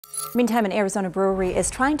Meantime, an Arizona brewery is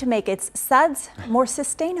trying to make its suds more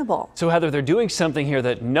sustainable. So Heather, they're doing something here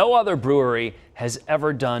that no other brewery has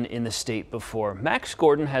ever done in the state before. Max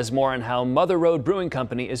Gordon has more on how Road Brewing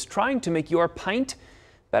Company is trying to make your pint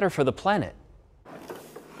better for the planet.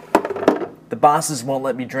 The bosses won't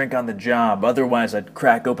let me drink on the job, otherwise I'd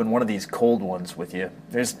crack open one of these cold ones with you.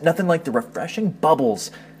 There's nothing like the refreshing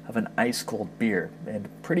bubbles of an ice-cold beer, and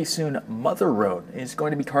pretty soon Road is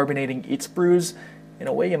going to be carbonating its brews in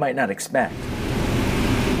a way you might not expect.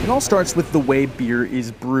 It all starts with the way beer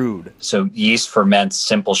is brewed. So yeast ferments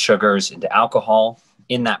simple sugars into alcohol.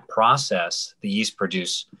 In that process, the yeast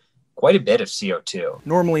produce quite a bit of CO2.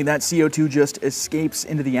 Normally that CO2 just escapes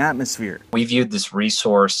into the atmosphere. We viewed this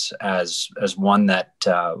resource as one that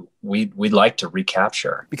we'd like to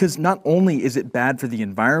recapture. Because not only is it bad for the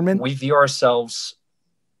environment, we view ourselves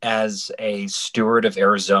as a steward of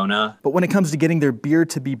Arizona. But when it comes to getting their beer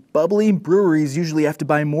to be bubbly, breweries usually have to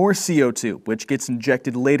buy more CO2, which gets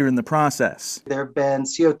injected later in the process. There have been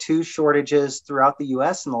CO2 shortages throughout the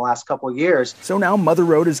U.S. in the last couple of years. So now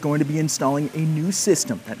Road is going to be installing a new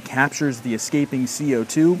system that captures the escaping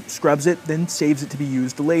CO2, scrubs it, then saves it to be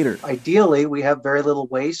used later. Ideally, we have very little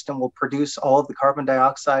waste and will produce all of the carbon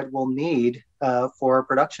dioxide we'll need for our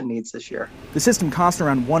production needs this year. The system costs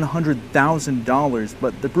around $100,000,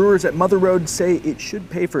 but the brewers at Road say it should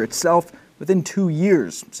pay for itself within 2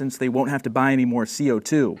 years, since they won't have to buy any more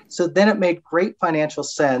CO2. So then it made great financial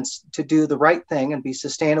sense to do the right thing and be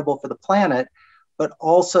sustainable for the planet, but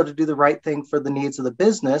also to do the right thing for the needs of the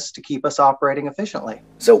business to keep us operating efficiently.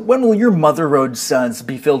 So when will your Road suds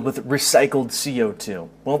be filled with recycled CO2?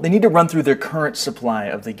 Well, they need to run through their current supply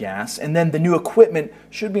of the gas, and then the new equipment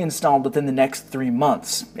should be installed within the next 3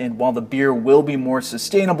 months. And while the beer will be more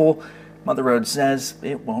sustainable, Road says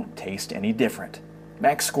it won't taste any different.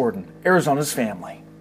 Max Gordon, Arizona's Family.